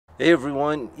Hey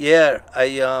everyone, yeah,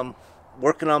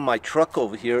 working on my truck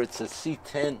over here. It's a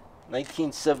C10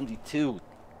 1972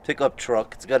 pickup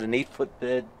truck. It's got an 8-foot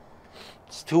bed.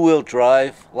 It's two-wheel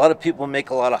drive. A lot of people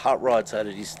make a lot of hot rods out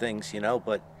of these things,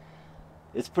 but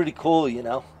it's pretty cool,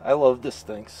 I love this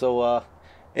thing. So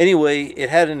anyway, it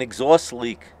had an exhaust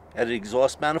leak at an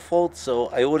exhaust manifold, so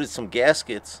I ordered some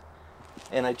gaskets,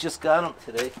 and I just got them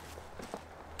today.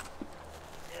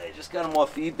 Yeah, I just got them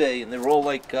off eBay, and they're all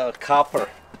like copper.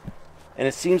 And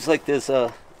it seems like there's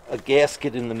a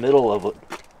gasket in the middle of it,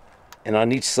 and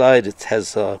on each side it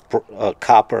has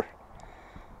copper,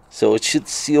 so it should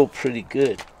seal pretty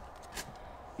good.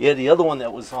 Yeah, the other one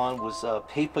that was on was a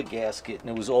paper gasket, and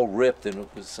it was all ripped, and it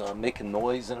was making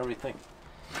noise and everything.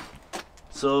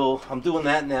 So I'm doing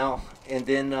that now, and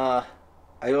then I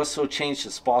also changed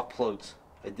the spark plugs.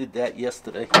 I did that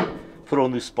yesterday, put all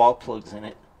new spark plugs in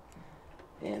it,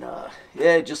 and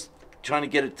yeah, just trying to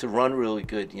get it to run really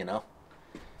good,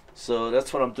 So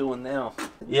that's what I'm doing now.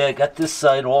 Yeah, I got this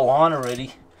side all on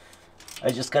already. I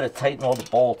just got to tighten all the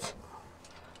bolts.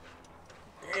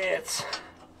 Yeah, it's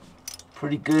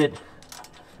pretty good.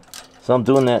 So I'm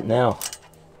doing that now.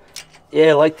 Yeah,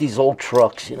 I like these old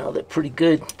trucks, they're pretty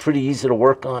good. Pretty easy to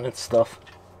work on and stuff.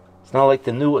 It's not like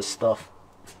the newest stuff.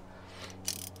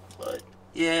 But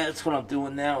yeah, that's what I'm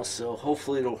doing now. So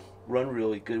hopefully it'll run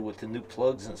really good with the new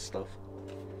plugs and stuff.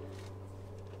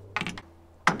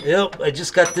 Yep, I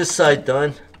just got this side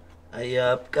done. I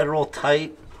got it all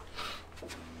tight.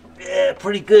 Yeah,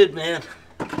 pretty good, man.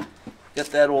 Got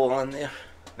that all on there.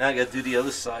 Now I got to do the other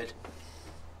side.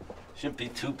 Shouldn't be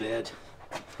too bad.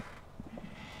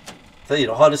 Tell you,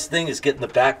 the hardest thing is getting the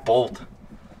back bolt.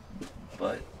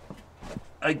 But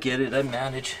I get it, I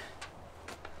manage.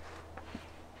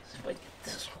 Let's see if I get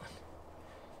this one.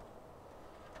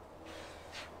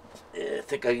 Yeah, I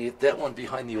think I get that one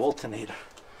behind the alternator.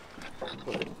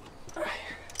 But,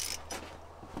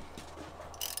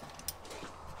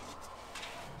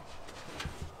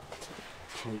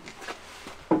 can't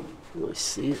really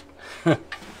see it.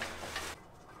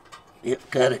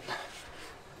 Yep, got it.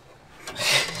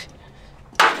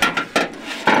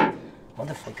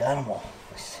 Wonder if I got them all.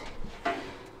 Let's see. 4,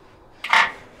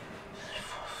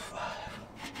 5.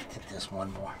 I think there's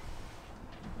one more.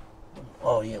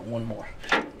 Oh yeah, one more.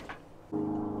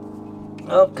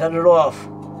 Oh, cut it off.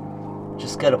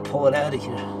 Just got to pull it out of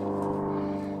here.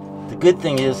 The good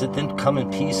thing is it didn't come in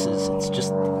pieces.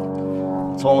 It's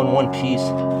all in one piece.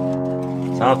 So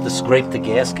I don't have to scrape the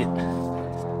gasket.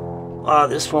 Ah,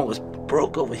 this one was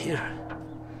broke over here.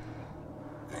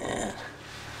 Man,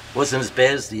 wasn't as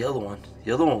bad as the other one.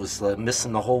 The other one was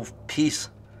missing the whole piece.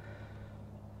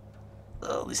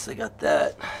 Well, at least I got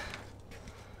that.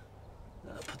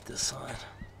 I'll put this on.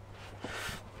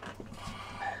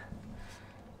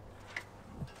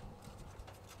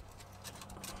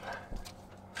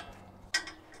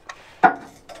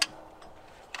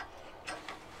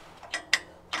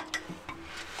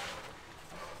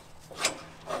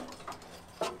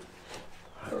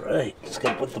 Alright, just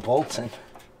gotta put the bolts in.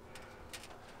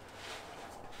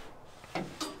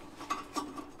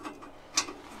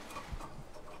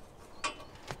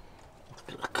 It's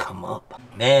gonna come up.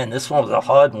 Man, this one was a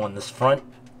hard one, this front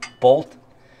bolt.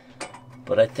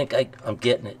 But I think I'm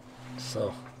getting it.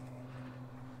 So,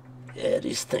 yeah,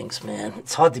 these things, man.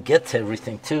 It's hard to get to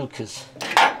everything too, because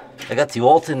I got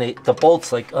the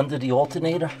bolts like under the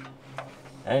alternator.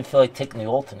 I didn't feel like taking the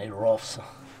alternator off, so.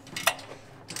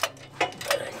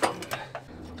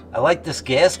 I like this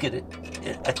gasket.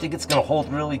 I think it's gonna hold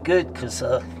really good because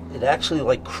it actually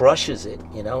like crushes it,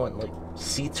 and like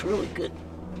seats really good.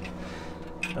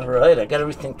 All right, I got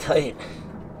everything tight.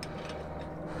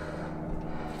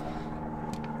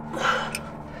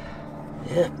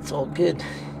 Yeah, it's all good.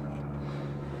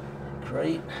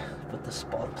 Great. Put the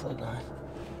spark plug on.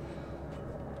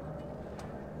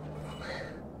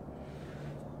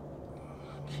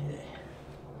 Okay.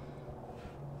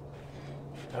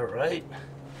 All right.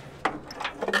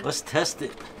 Let's test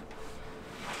it.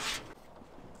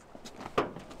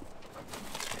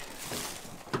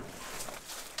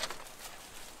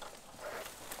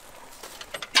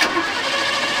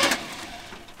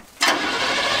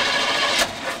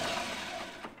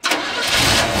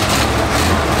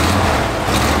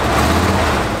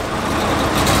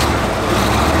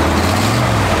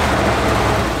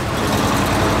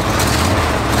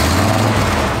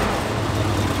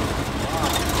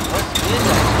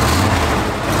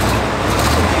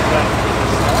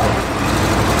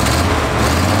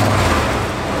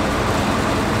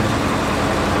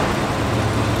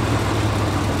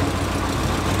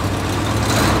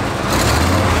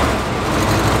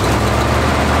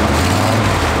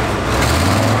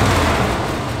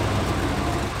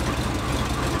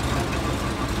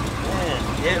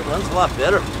 a lot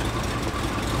better.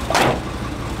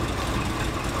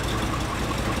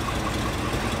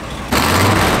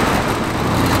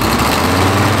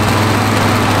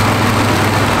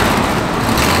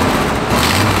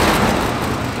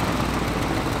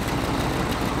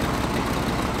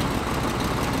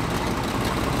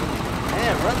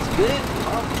 Man, it runs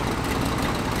good.